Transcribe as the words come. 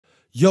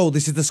Yo,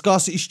 this is the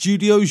Scarcity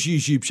Studios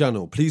YouTube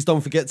channel. Please don't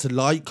forget to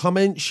like,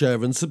 comment,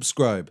 share and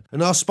subscribe.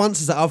 And our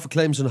sponsors are Alpha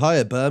Claims and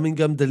Hire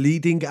Birmingham, the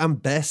leading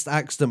and best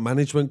accident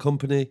management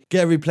company.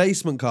 Get a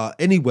replacement car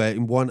anywhere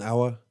in 1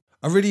 hour.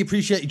 I really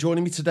appreciate you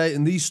joining me today,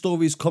 and these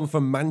stories come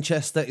from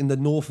Manchester in the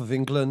north of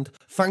England.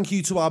 Thank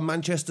you to our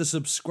Manchester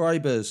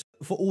subscribers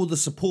for all the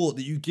support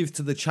that you give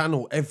to the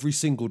channel every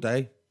single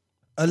day.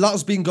 A lot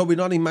has been going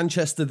on in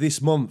Manchester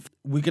this month.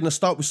 We're going to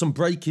start with some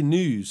breaking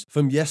news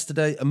from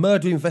yesterday. A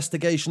murder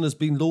investigation has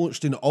been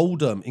launched in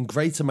Oldham in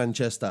Greater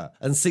Manchester,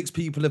 and 6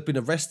 people have been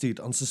arrested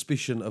on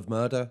suspicion of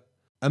murder.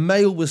 A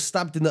male was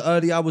stabbed in the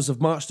early hours of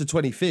March the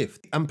 25th,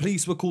 and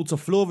police were called to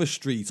Flora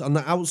Street on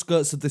the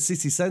outskirts of the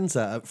city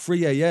centre at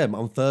 3 AM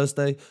on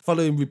Thursday,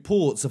 following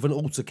reports of an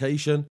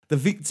altercation. The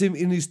victim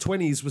in his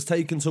 20s was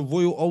taken to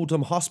Royal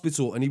Oldham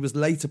Hospital and he was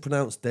later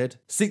pronounced dead.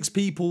 6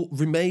 people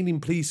remain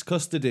in police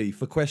custody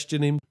for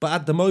questioning, but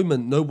at the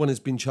moment no one has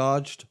been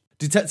charged.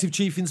 Detective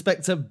Chief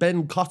Inspector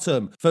Ben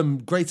Cottam from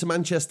Greater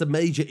Manchester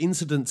Major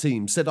Incident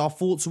Team said our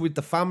thoughts are with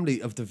the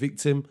family of the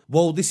victim.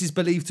 While this is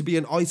believed to be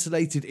an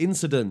isolated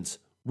incident,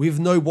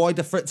 with no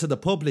wider threat to the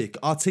public,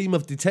 our team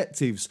of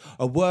detectives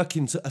are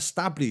working to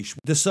establish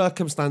the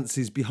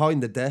circumstances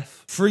behind the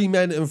death. 3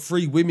 men and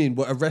 3 women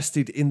were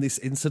arrested in this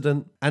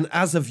incident, and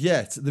as of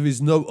yet, there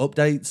is no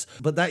updates,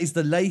 but that is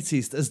the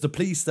latest, as the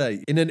police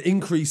say, in an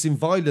increase in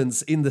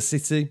violence in the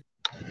city.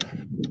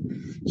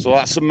 So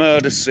that's a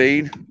murder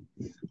scene.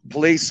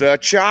 Police,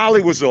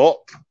 Charlie was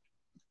up.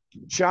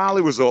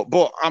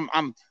 But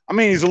I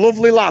mean, he's a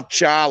lovely lad,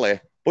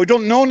 Charlie, but he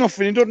don't know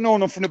nothing. He don't know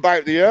nothing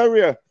about the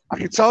area. I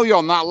can tell you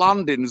on that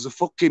landing, there's a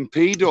fucking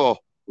pedo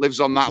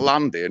lives on that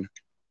landing,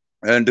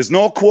 and there's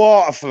no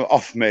quarter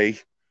off me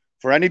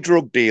for any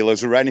drug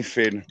dealers or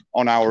anything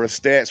on our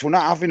estates. We're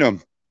not having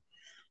them.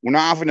 We're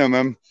not having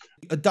them.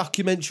 A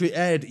documentary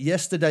aired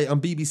yesterday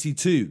on BBC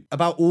Two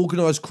about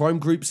organised crime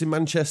groups in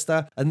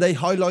Manchester, and they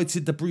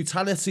highlighted the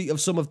brutality of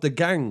some of the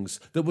gangs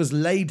that was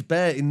laid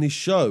bare in this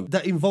show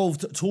that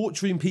involved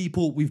torturing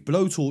people with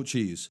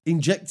blowtorches,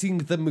 injecting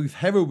them with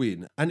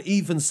heroin, and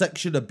even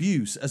sexual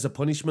abuse as a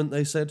punishment,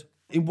 they said.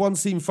 In one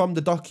scene from the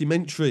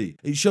documentary,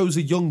 it shows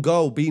a young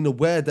girl being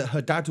aware that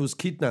her dad was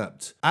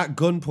kidnapped at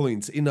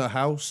gunpoint in her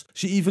house.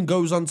 She even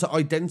goes on to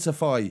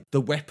identify the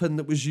weapon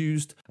that was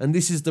used, and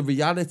this is the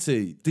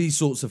reality, these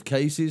sorts of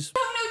cases.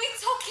 Oh no, they're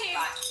talking!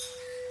 Right.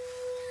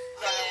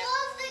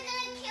 They're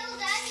gonna kill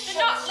Daddy.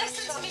 They're not,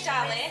 listen to me,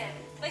 darling.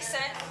 Listen,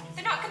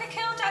 they're not gonna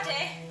kill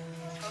Daddy.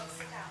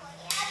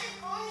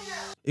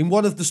 In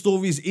one of the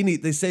stories in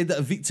it, they say that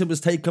a victim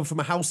was taken from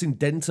a house in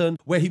Denton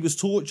where he was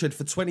tortured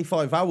for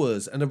 25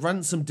 hours and a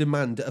ransom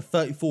demand of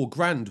 34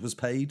 grand was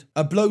paid.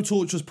 A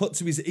blowtorch was put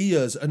to his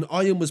ears, an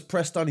iron was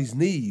pressed on his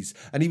knees,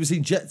 and he was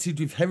injected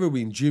with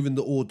heroin during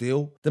the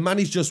ordeal. The man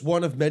is just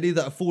one of many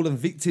that have fallen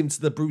victim to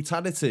the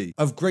brutality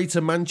of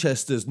Greater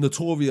Manchester's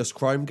notorious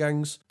crime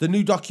gangs. The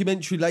new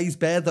documentary lays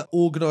bare the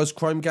organised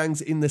crime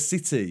gangs in the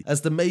city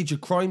as the major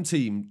crime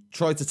team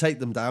try to take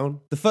them down.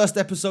 The first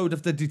episode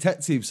of The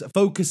Detectives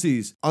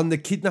focuses on the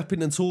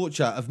kidnapping and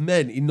torture of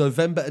men in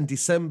November and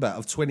December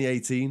of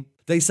 2018.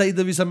 They say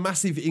there is a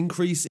massive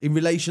increase in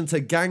relation to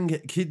gang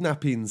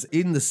kidnappings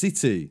in the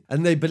city,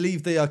 and they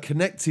believe they are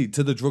connected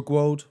to the drug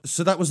world.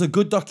 So that was a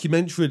good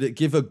documentary that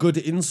gave a good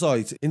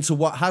insight into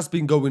what has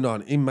been going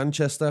on in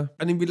Manchester.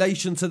 And in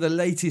relation to the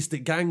latest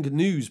gang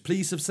news,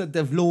 police have said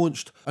they've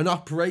launched an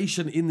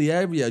operation in the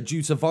area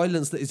due to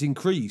violence that has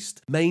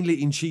increased,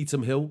 mainly in Sh0t A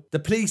Gl. The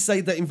police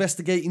say they're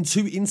investigating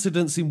 2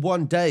 incidents in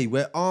one day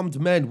where armed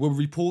men were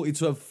reported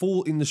to have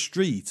fought in the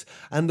street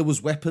and there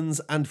was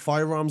weapons and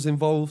firearms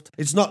involved.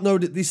 It's not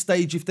known at this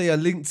stage if they are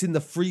linked in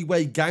the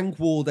freeway gang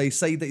war they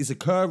say that is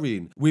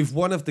occurring with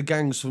one of the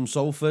gangs from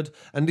Salford,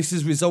 and this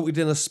has resulted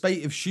in a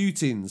spate of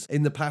shootings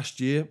in the past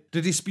year.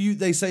 The dispute,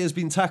 they say, has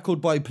been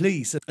tackled by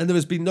police, and there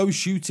has been no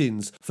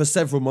shootings for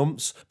several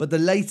months, but the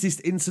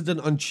latest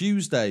incident on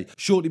Tuesday,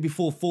 shortly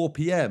before 4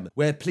 PM,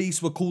 where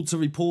police were called to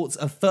reports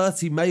of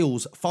 30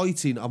 males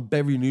fighting on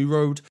Bury New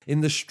Road in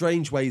the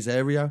Strangeways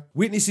area.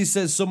 Witnesses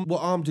says some were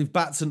armed with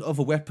bats and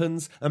other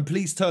weapons, and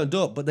police turned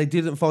up, but they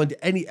didn't find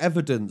any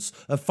evidence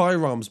of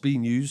firearms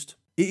being used.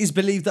 It is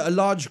believed that a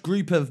large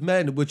group of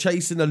men were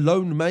chasing a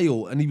lone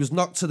male and he was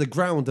knocked to the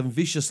ground and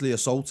viciously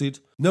assaulted.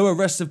 No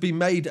arrests have been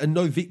made and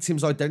no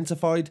victims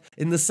identified.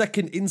 In the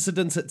second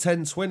incident at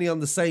 10:20 on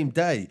the same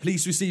day,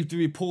 police received a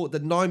report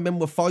that 9 men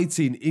were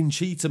fighting in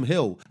Sh0t A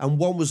Gl and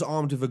 1 was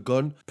armed with a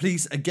gun.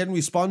 Police again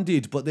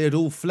responded, but they had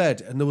all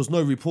fled and there was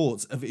no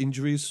reports of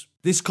injuries.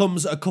 This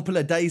comes a couple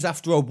of days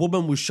after a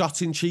woman was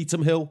shot in Sh0t A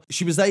Gl.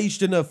 She was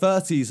aged in her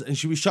 30s and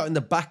she was shot in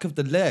the back of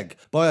the leg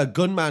by a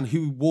gunman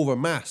who wore a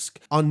mask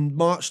on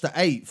March the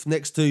 8th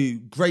next to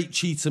Great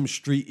Cheetham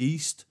Street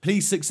East.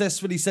 Police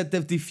successfully said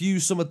they've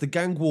defused some of the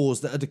gang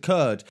wars that had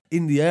occurred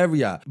in the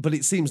area, but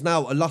it seems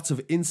now a lot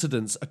of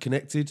incidents are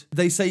connected.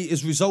 They say it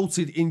has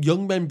resulted in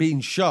young men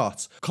being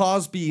shot,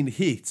 cars being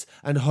hit,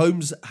 and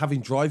homes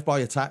having drive-by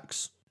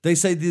attacks. They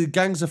say the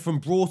gangs are from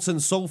Broughton,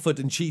 Salford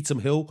and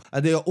Cheetham Hill,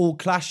 and they are all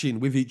clashing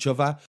with each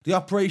other. The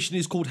operation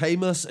is called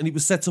Hamus, and it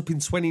was set up in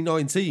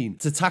 2019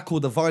 to tackle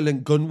the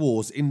violent gun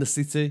wars in the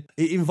city.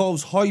 It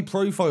involves high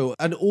profile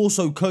and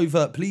also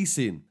covert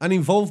policing, and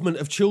involvement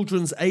of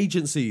children's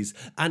agencies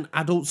and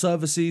adult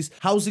services,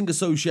 housing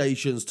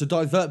associations to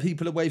divert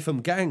people away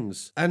from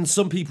gangs, and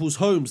some people's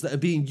homes that are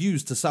being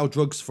used to sell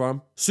drugs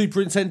from.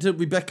 Superintendent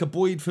Rebecca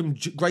Boyd from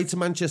Greater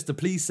Manchester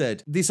Police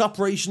said, "This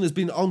operation has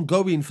been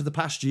ongoing for the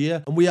past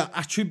year, and we are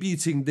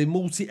attributing the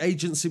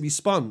multi-agency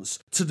response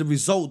to the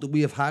result that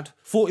we have had.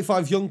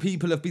 45 young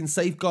people have been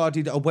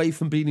safeguarded away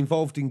from being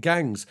involved in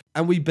gangs,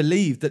 and we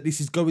believe that this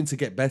is going to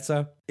get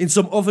better." In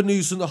some other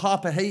news from the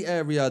Harper Hay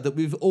area that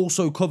we've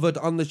also covered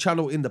on the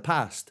channel in the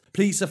past,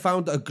 police have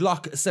found a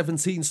Glock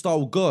 17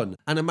 style gun,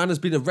 and a man has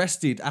been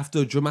arrested after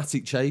a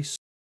dramatic chase.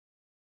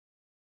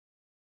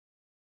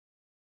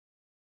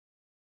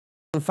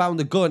 And found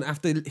the gun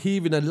after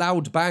hearing a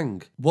loud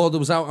bang while they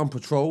was out on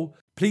patrol.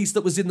 Police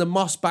that was in the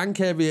Moss Bank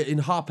area in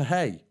Harper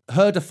Hay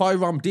heard a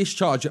firearm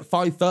discharge at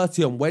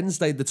 5:30 on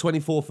Wednesday the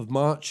 24th of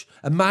March.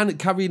 A man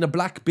carrying a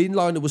black bin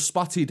liner was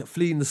spotted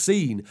fleeing the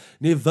scene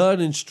near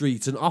Vernon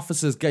Street, and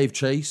officers gave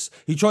chase.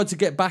 He tried to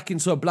get back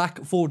into a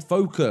black Ford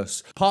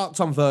Focus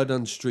parked on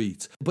Vernon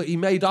Street, but he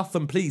made off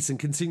from police and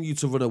continued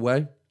to run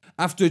away.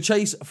 After a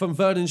chase from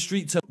Vernon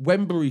Street to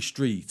Wembury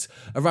Street,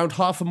 around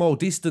half a mile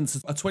distance,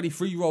 a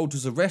 23-year-old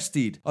was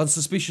arrested on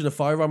suspicion of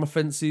firearm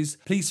offences.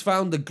 Police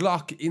found the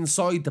Glock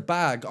inside the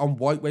bag on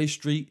Whiteway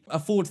Street. A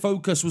Ford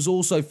Focus was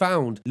also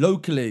found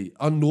locally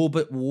on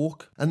Norbert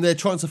Walk, and they're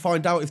trying to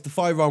find out if the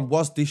firearm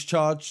was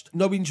discharged.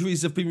 No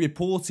injuries have been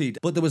reported,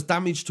 but there was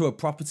damage to a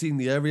property in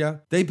the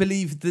area. They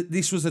believe that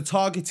this was a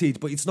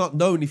targeted, but it's not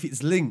known if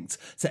it's linked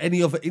to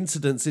any other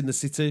incidents in the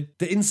city.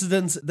 The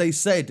incident, they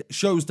said,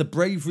 shows the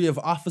bravery of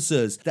officers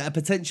that are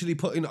potentially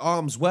put in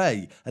harm's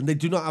way, and they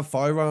do not have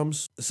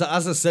firearms. So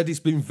as I said, it's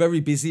been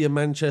very busy in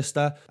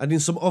Manchester. And in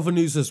some other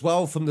news as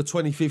well, from the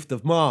 25th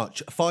of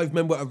March, 5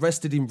 men were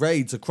arrested in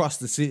raids across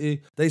the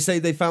city. They say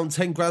they found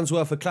 10 grams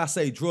worth of Class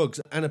A drugs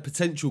and a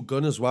potential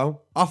gun as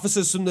well.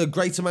 Officers from the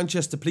Greater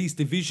Manchester Police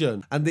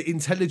Division and the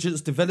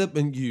Intelligence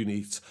Development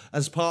Unit,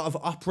 as part of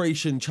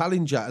Operation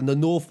Challenger and the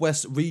North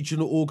West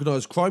Regional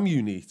Organised Crime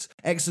Unit,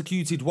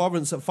 executed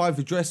warrants at 5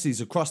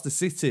 addresses across the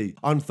city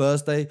on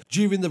Thursday.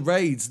 During the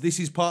raids,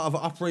 this is part of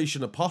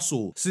Operation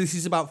Apostle, so this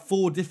is about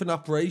 4 different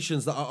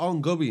operations that are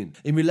ongoing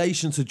in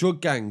relation to drug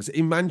gangs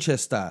in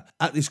Manchester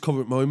at this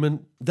current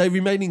moment. They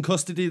remain in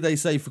custody, they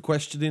say, for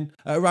questioning.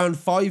 At around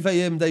 5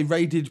 AM, they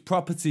raided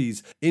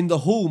properties in the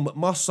Hulme,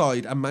 Moss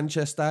Side and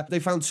Manchester. They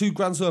found 2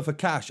 grams worth of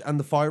cash and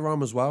the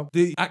firearm as well.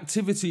 The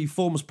activity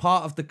forms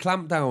part of the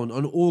clampdown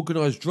on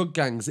organised drug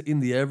gangs in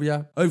the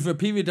area. Over a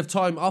period of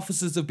time,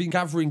 officers have been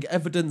gathering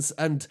evidence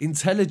and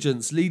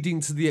intelligence leading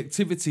to the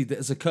activity that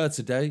has occurred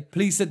today.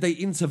 Police said they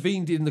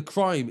intervened in the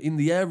crime in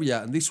the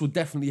area, and this will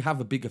definitely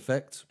have a big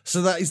effect.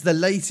 So that is the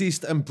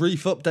latest and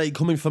brief update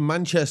coming from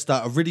Manchester.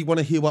 I really want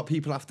to hear what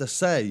people have to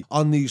say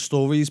on these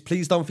stories.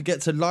 Please don't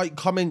forget to like,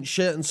 comment,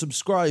 share and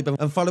subscribe,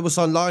 and follow us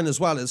online as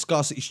well at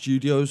Scarcity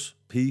Studios.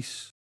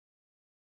 Peace.